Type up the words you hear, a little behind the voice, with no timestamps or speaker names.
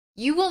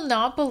You will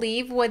not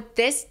believe what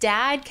this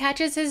dad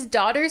catches his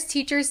daughter's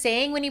teacher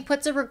saying when he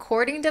puts a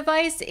recording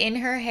device in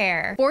her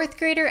hair. Fourth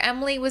grader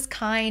Emily was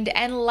kind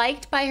and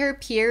liked by her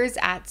peers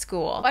at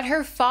school, but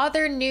her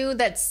father knew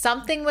that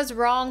something was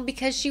wrong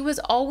because she was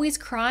always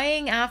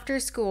crying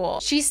after school.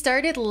 She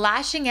started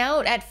lashing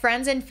out at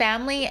friends and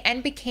family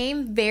and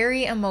became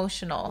very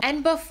emotional.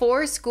 And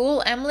before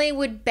school, Emily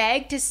would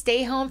beg to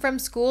stay home from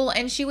school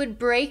and she would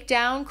break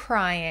down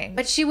crying.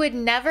 But she would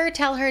never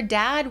tell her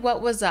dad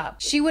what was up.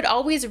 She would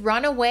always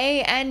run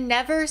away and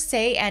never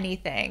say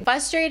anything.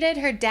 Frustrated,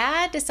 her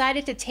dad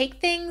decided to take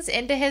things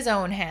into his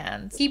own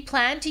hands. He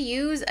planned to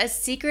use a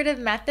secretive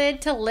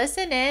method to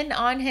listen in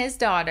on his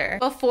daughter.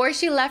 Before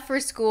she left for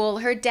school,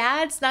 her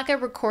dad snuck a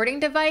recording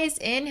device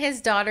in his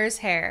daughter's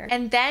hair.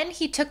 And then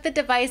he took the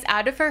device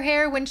out of her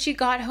hair when she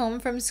got home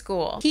from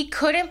school. He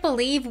couldn't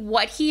believe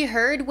what he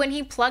heard when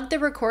he plugged the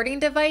recording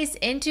device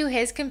into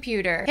his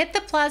computer. Hit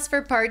the plus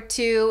for part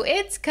 2.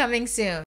 It's coming soon.